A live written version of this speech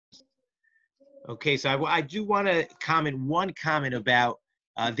Okay, so I do want to comment one comment about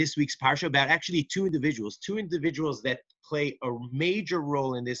this week's parsha, about actually two individuals that play a major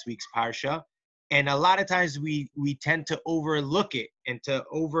role in this week's parsha, and a lot of times we tend to overlook it and to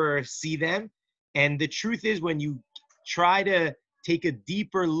oversee them. And the truth is, when you try to take a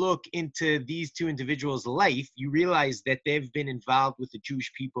deeper look into these two individuals' life, you realize that they've been involved with the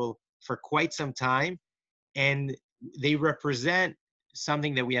Jewish people for quite some time, and they represent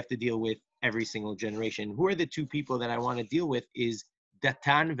something that we have to deal with every single generation. Who are the two people that I want to deal with is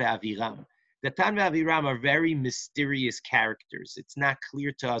Datan Aviram. Datan Aviram are very mysterious characters. It's not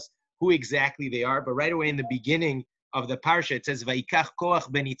clear to us who exactly they are, but right away in the beginning of the parsha, it says, Vayikach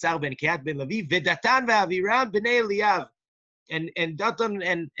Korach ben Yitzhar ben Kehat ben Levi, V'Datan Aviram b'nei Eliav. And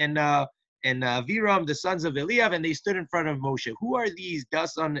Datan and Aviram, the sons of Eliav, and they stood in front of Moshe. Who are these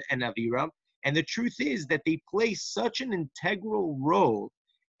Datan and Aviram? And the truth is that they play such an integral role,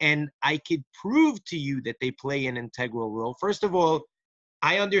 and I could prove to you that they play an integral role. First of all,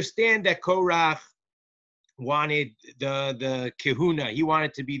 I understand that Korach wanted the kahuna. He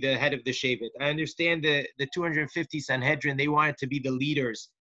wanted to be the head of the Shevet. I understand the 250 Sanhedrin, they wanted to be the leaders.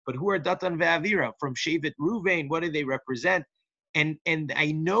 But who are Datan ve'Aviram? From Shevet Ruvain, what do they represent? And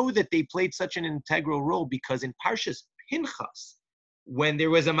I know that they played such an integral role because in Parshas Pinchas, when there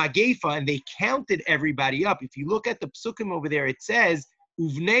was a Magefa and they counted everybody up, if you look at the psukim over there, it says,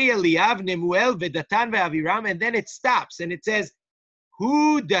 Uvnei Eliav, Nemuel, Ve'Datan ve'Aviram, and then it stops and it says,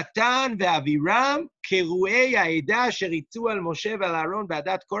 Hu Datan ve'Aviram, Keruei ha'eda asher yitzu al Moshe ve'al Aaron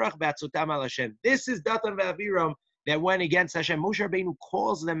ba'adat Korach ba'atzotam al Hashem. This is Datan ve'Aviram that went against Hashem. Moshe Rabbeinu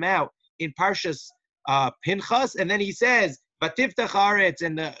calls them out in Parshas Pinchas, and then he says, Vatiftach haaretz,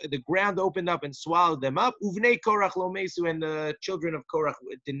 and the ground opened up and swallowed them up. Uvnei Korach lo mesu, and the children of Korach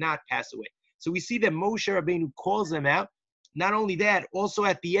did not pass away. So we see that Moshe Rabbeinu calls them out. Not only that, also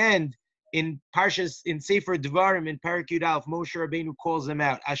at the end, in Parshas, in Sefer Devarim, in Parak Yud Aleph, Moshe Rabbeinu calls them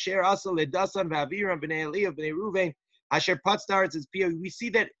out. Asher asa ledasan v'Aviram b'nei Eliyav b'nei Ruvain, Asher patz ta'aretz es piyah. We see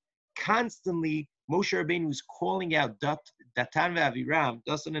that constantly Moshe Rabbeinu is calling out Datan v'Aviram,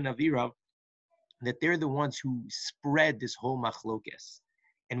 Dasan and Aviram, that they're the ones who spread this whole machlokes.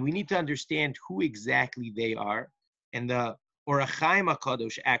 And we need to understand who exactly they are. And the Orach Chaim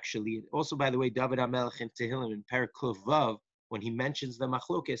HaKadosh, actually, also, by the way, David HaMelech in Tehillim, in Parak Vav, when he mentions the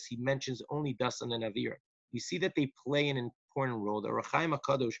machlokes, he mentions only Dasan and Aviram. We see that they play an important role. The Orach Chaim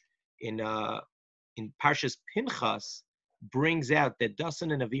HaKadosh in Parshas Pinchas brings out that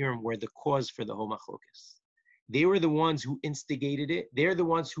Dasan and Aviram were the cause for the whole machlokes. They were the ones who instigated it. They're the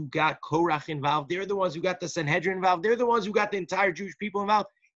ones who got Korach involved. They're the ones who got the Sanhedrin involved. They're the ones who got the entire Jewish people involved.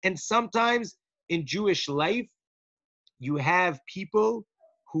 And sometimes in Jewish life, you have people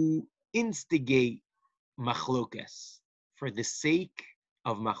who instigate machlokes for the sake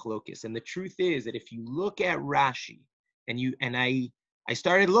of machlokes. And the truth is that if you look at Rashi, and I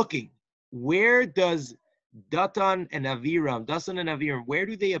started looking, where does Datan and Aviram, where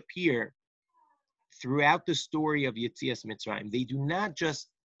do they appear throughout the story of Yetzias Mitzrayim? They do not just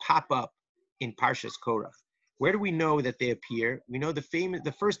pop up in Parshas Korach. Where do we know that they appear? We know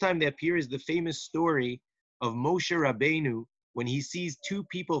the first time they appear is the famous story of Moshe Rabbeinu when he sees two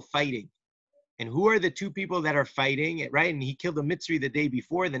people fighting. And who are the two people that are fighting, right? And he killed a Mitzri the day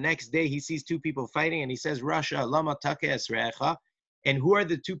before. The next day he sees two people fighting and he says, Rasha, lama take esrecha. And who are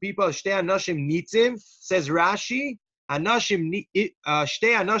the two people? Shtei anashim nitzim, says Rashi, shtei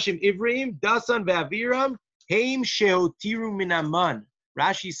anashim ivrim, Dasan ve'Aviram, heim shehotiru min aman.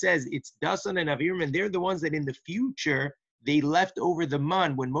 Rashi says it's Dasan and Aviram, and they're the ones that in the future, they left over the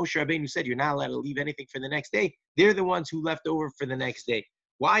man. When Moshe Rabbeinu said, you're not allowed to leave anything for the next day, they're the ones who left over for the next day.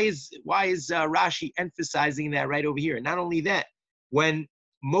 Why is Rashi emphasizing that right over here? Not only that, when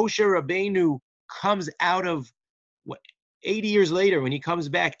Moshe Rabbeinu comes out of, 80 years later, when he comes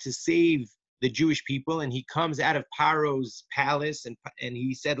back to save the Jewish people, and he comes out of Paro's palace, and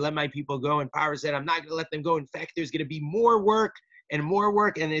he said, let my people go, and Paro said, I'm not going to let them go. In fact, there's going to be more work, and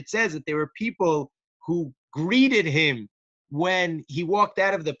it says that there were people who greeted him when he walked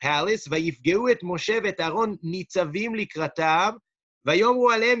out of the palace. Vayifgeu et Moshe v'et Aaron nitzavim likratav, vayomru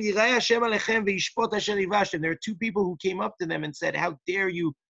aleim yirei Hashem alechem v'yishpot asher yivashtem. There are two people who came up to them and said, how dare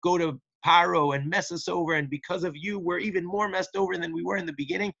you go to Paro and mess us over, and because of you, we're even more messed over than we were in the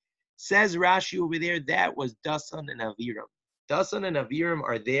beginning. Says Rashi over there, that was Dasan and Aviram. Dasan and Aviram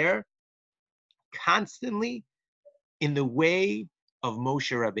are there constantly in the way of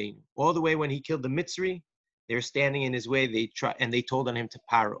Moshe Rabbeinu. All the way when he killed the Mitzri, they're standing in his way. They told on him to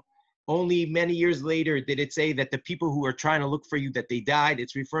Paro. Only many years later did it say that the people who are trying to look for you, that they died.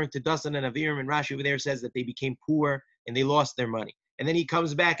 It's referring to Dasan and Aviram, and Rashi over there says that they became poor and they lost their money. And then he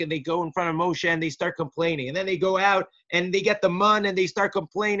comes back and they go in front of Moshe and they start complaining. And then they go out and they get the mun and they start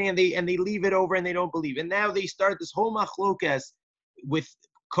complaining and they leave it over and they don't believe. And now they start this whole machlokas with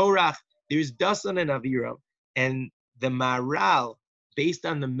Korach. There's Datan and Aviram. And the Maral, based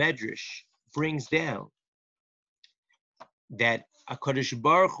on the Medrash, brings down that HaKadosh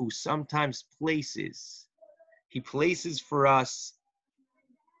Baruch Hu sometimes places for us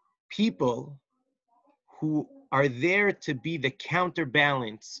people who are there to be the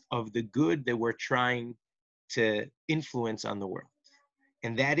counterbalance of the good that we're trying to influence on the world.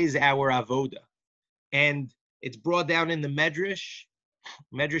 And that is our avoda. And it's brought down in the Medrash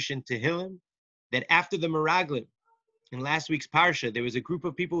in Tehillim, that after the Meraglim, in last week's Parsha, there was a group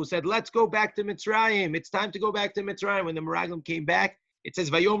of people who said, let's go back to Mitzrayim. It's time to go back to Mitzrayim. When the Meraglim came back, it says,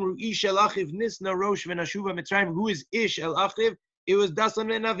 Vayomru ish el achiv nisna rosh v'nashuva Mitzrayim. Who is ish el achiv? It was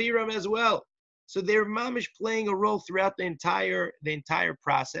Datan and Aviram as well. So they're mamish playing a role throughout the entire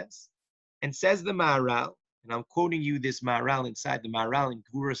process. And says the Maharal, and I'm quoting you this Maharal inside the Maharal in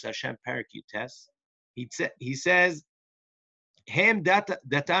Gvuras Hashem Parak Yutes. He says, הם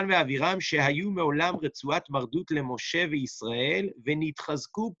דתן ואבירם שהיו מעולם רצועת מרדות למשה וישראל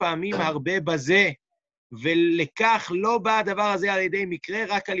ונתחזקו פעמים הרבה בזה ולכך לא בא הדבר הזה על ידי מקרה,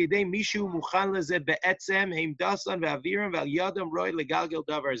 רק על ידי מישהו מוכן לזה בעצם, הם דתן ואבירם ועל ידם רואי לגלגל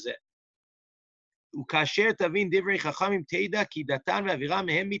דבר זה. וכאשר תבין דברי חכמים תדע כי דתן ואבירם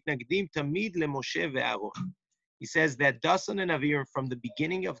הם מתנגדים תמיד למשה ואהרון. He says that Datan and Aviram from the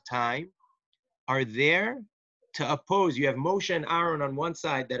beginning of time are there to oppose. You have Moshe and Aaron on one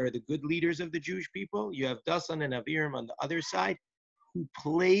side that are the good leaders of the Jewish people. You have Datan and Aviram on the other side who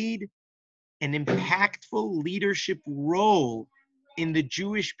played an impactful leadership role in the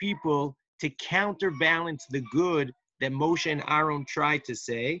Jewish people to counterbalance the good that Moshe and Aaron tried to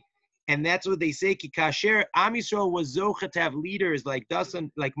say. And that's what they say, Ki kasher Am Yisrael was zocha to have leaders like Datan,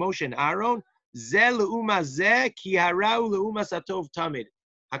 like Moshe and Aaron, Zeh le'uma zeh ki harau le'uma satov tamid.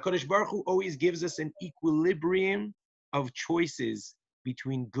 HaKadosh Baruch Hu always gives us an equilibrium of choices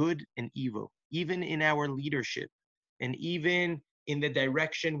between good and evil, even in our leadership, and even in the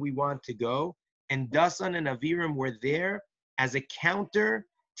direction we want to go. And Datan and Aviram were there as a counter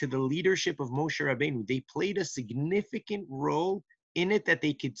to the leadership of Moshe Rabbeinu. They played a significant role in it that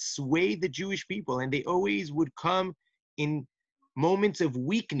they could sway the Jewish people, and they always would come in moments of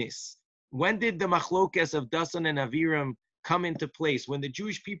weakness. When did the machlokas of Datan and Aviram come into place? When the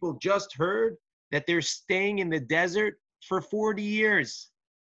Jewish people just heard that they're staying in the desert for 40 years.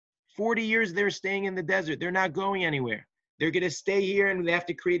 40 years they're staying in the desert. They're not going anywhere. They're going to stay here and they have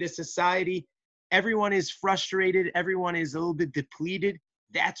to create a society. Everyone is frustrated. Everyone is a little bit depleted.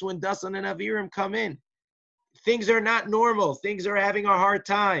 That's when Datan and Aviram come in. Things are not normal. Things are having a hard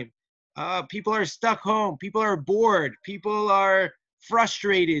time. People are stuck home. People are bored. People are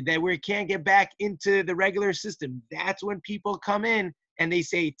frustrated that we can't get back into the regular system. That's when people come in and they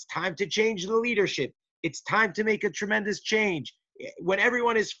say, it's time to change the leadership. It's time to make a tremendous change. When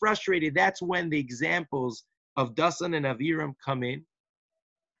everyone is frustrated, that's when the examples of Datan and Aviram come in.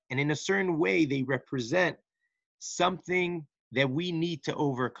 And in a certain way, they represent something that we need to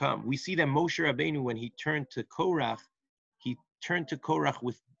overcome. We see that Moshe Rabbeinu, when he turned to Korach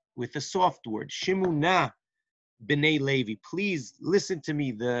with a soft word, Shimuna B'nai Levi, please listen to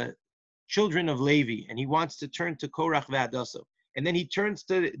me, the children of Levi. And he wants to turn to Korach ve'Adaso. And then he turns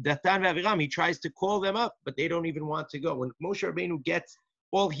to Datan ve'Aviram. He tries to call them up, but they don't even want to go. When Moshe Rabbeinu gets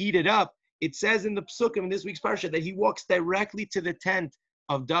all heated up, it says in the Psukim in this week's Parsha that he walks directly to the tent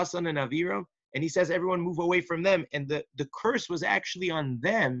of Datan and Aviram, and he says, everyone move away from them. And the curse was actually on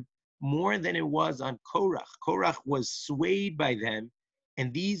them more than it was on Korach. Korach was swayed by them,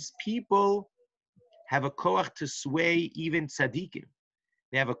 and these people have a koach to sway even tzaddikim.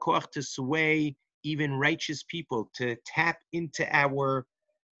 They have a koach to sway even righteous people, to tap into our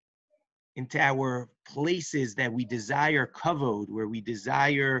places that we desire kavod, where we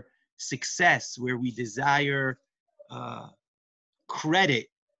desire success, where we desire credit.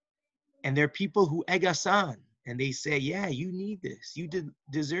 And there are people who egg us on, and they say, yeah, you need this, you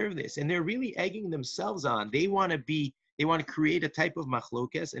deserve this. And they're really egging themselves on. They want to create a type of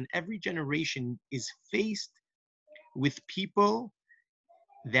machlokas, and every generation is faced with people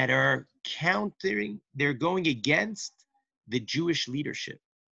that are they're going against the Jewish leadership.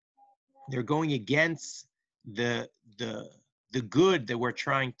 They're going against the good that we're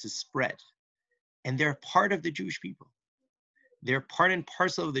trying to spread. And they're part of the Jewish people. They're part and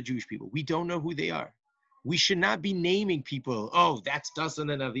parcel of the Jewish people. We don't know who they are. We should not be naming people, oh, that's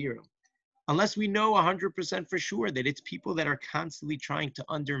Datan and Aviram, unless we know 100% for sure that it's people that are constantly trying to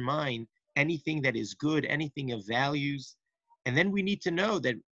undermine anything that is good, anything of values. And then we need to know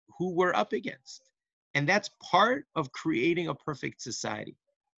that who we're up against. And that's part of creating a perfect society.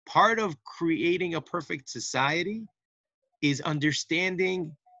 Part of creating a perfect society is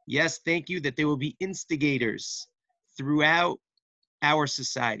understanding, yes, thank you, that there will be instigators throughout our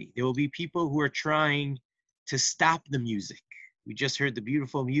society. There will be people who are trying to stop the music. We just heard the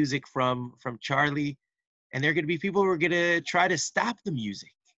beautiful music from Charlie, and there are going to be people who are going to try to stop the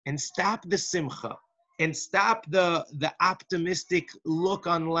music and stop the simcha and stop the optimistic look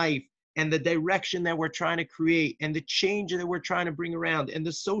on life and the direction that we're trying to create and the change that we're trying to bring around and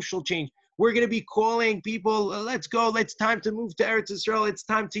the social change. We're going to be calling people, let's go, it's time to move to Eretz Yisrael, it's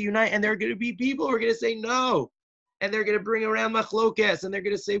time to unite. And there are going to be people who are going to say no. And they're going to bring around machlokes, and they're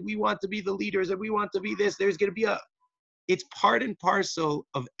going to say, we want to be the leaders, and we want to be this. There's going to be it's part and parcel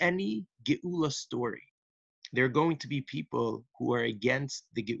of any Geula story. There are going to be people who are against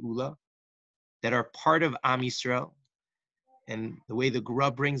the Geula, that are part of Am Yisrael. And the way the Gra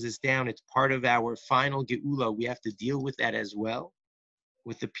brings us down, it's part of our final Geula. We have to deal with that as well.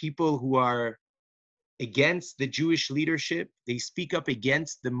 With the people who are against the Jewish leadership, they speak up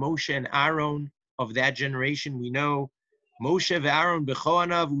against the Moshe and Aaron of that generation. We know Moshe v'Aaron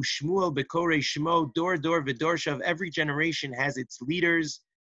b'choanav u'Shmuel b'korei shmo, dor v'dorshav. Every generation has its leaders.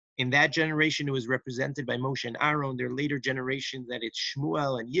 In that generation, it was represented by Moshe and Aaron. There are later generations that it's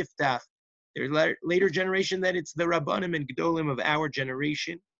Shmuel and Yiftach. There are later generation that it's the Rabbanim and Gedolim of our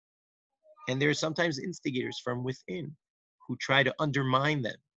generation. And there are sometimes instigators from within who try to undermine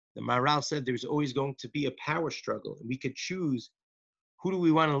them. The Maharal said there's always going to be a power struggle, and we could choose who do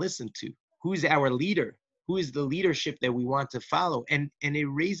we want to listen to? Who is our leader? Who is the leadership that we want to follow? And it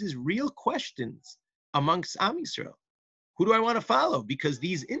raises real questions amongst Am Yisrael. Who do I want to follow? Because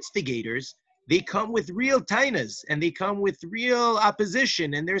these instigators, they come with real tainas, and they come with real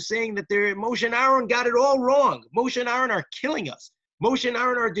opposition, and they're saying that Moshe and Aaron got it all wrong. Moshe and Aaron are killing us. Moshe and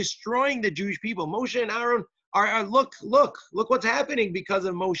Aaron are destroying the Jewish people. Moshe and Aaron are look what's happening because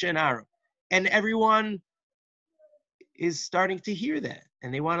of Moshe and Aaron. And everyone is starting to hear that,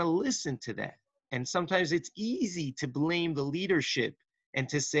 and they want to listen to that. And sometimes it's easy to blame the leadership and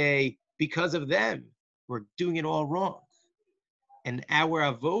to say, because of them, we're doing it all wrong. And our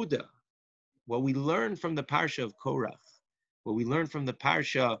avoda, what we learn from the Parsha of Korach, what we learn from the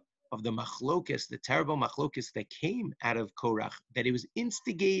Parsha of the machlokes, the terrible machlokes that came out of Korach, that it was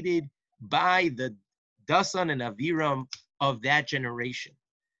instigated by the Datan and Aviram of that generation.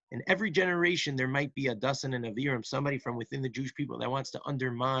 In every generation, there might be a Datan and Aviram, somebody from within the Jewish people that wants to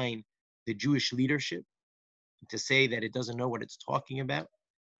undermine the Jewish leadership, to say that it doesn't know what it's talking about.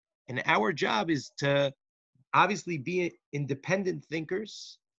 And our job is to obviously be independent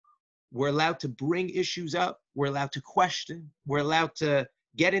thinkers. We're allowed to bring issues up. We're allowed to question. We're allowed to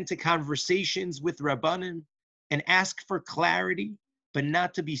get into conversations with Rabbanim and ask for clarity, but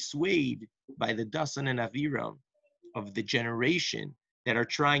not to be swayed by the Datan and Aviram of the generation that are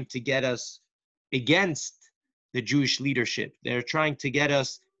trying to get us against the Jewish leadership. They're trying to get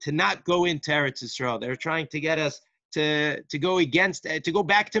us to not go into Eretz Yisrael. They're trying to get us to go against, to go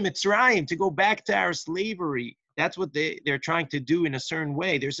back to Mitzrayim, to go back to our slavery. That's what they're trying to do in a certain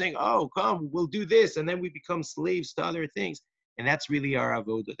way. They're saying, oh, come, we'll do this, and then we become slaves to other things. And that's really our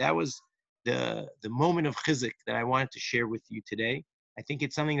avodah. That was the moment of chizuk that I wanted to share with you today. I think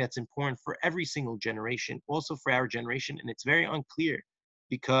it's something that's important for every single generation, also for our generation, and it's very unclear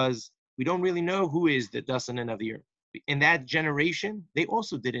because we don't really know who is the Datan and Aviram. In that generation, they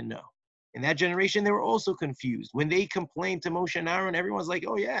also didn't know. In that generation, they were also confused. When they complained to Moshe and Aaron, everyone's like,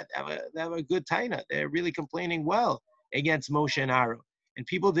 oh yeah, they have a good taina. They're really complaining well against Moshe and Aaron. And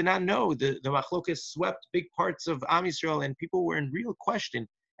people did not know. The machlokas swept big parts of Am Yisrael, and people were in real question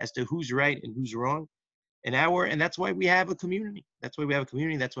as to who's right and who's wrong. And that's why we have a community. That's why we have a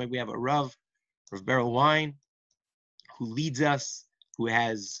community. That's why we have a Rav Beryl Wine, who leads us, who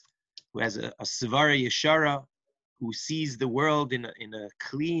has a Svara Yeshara, who sees the world in a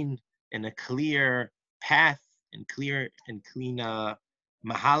clean and a clear path and clean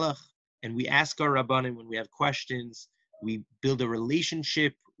mahalach. And we ask our Rabbanim when we have questions. We build a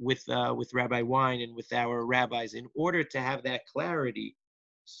relationship with Rabbi Wine and with our rabbis in order to have that clarity,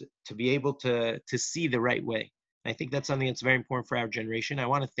 to be able to see the right way. And I think that's something that's very important for our generation. I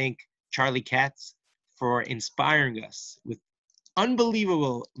want to thank Charlie Katz for inspiring us with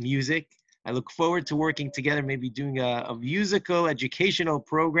unbelievable music. I look forward to working together, maybe doing a musical educational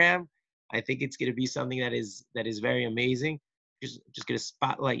program. I think it's going to be something that is very amazing. Just going to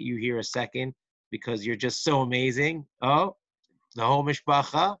spotlight you here a second because you're just so amazing. Oh, the whole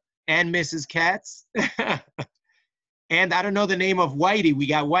mishpacha and Mrs. Katz. And I don't know the name of Whitey. We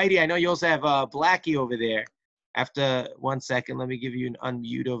got Whitey. I know you also have Blackie over there. after 1 second, let me give you an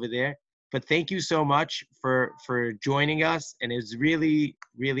unmute over there. But thank you so much for joining us, and it was really,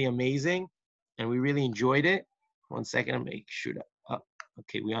 really amazing, and we really enjoyed it. 1 second, I'll make sure that. Oh,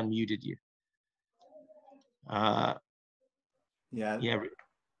 okay, we unmuted you. Yeah. Yeah.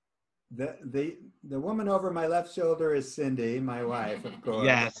 The woman over my left shoulder is Cindy, my wife, of course.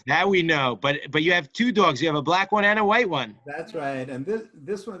 Yes, that we know. But you have two dogs. You have a black one and a white one. That's right. And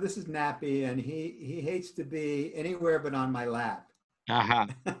this one, this is Nappy, and he hates to be anywhere but on my lap. Uh-huh.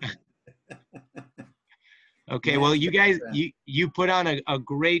 Okay, well, you guys, you put on a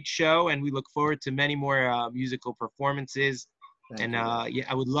great show, and we look forward to many more musical performances. Thank you. Yeah,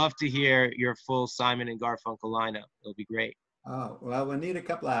 I would love to hear your full Simon and Garfunkel lineup. It'll be great. Oh, well, we'll need a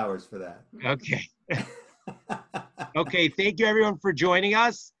couple hours for that. Okay. Okay, thank you everyone for joining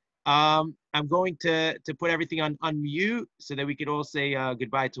us. I'm going to put everything on mute so that we could all say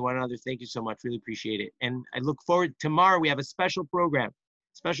goodbye to one another. Thank you so much. Really appreciate it. And I look forward, tomorrow we have a special program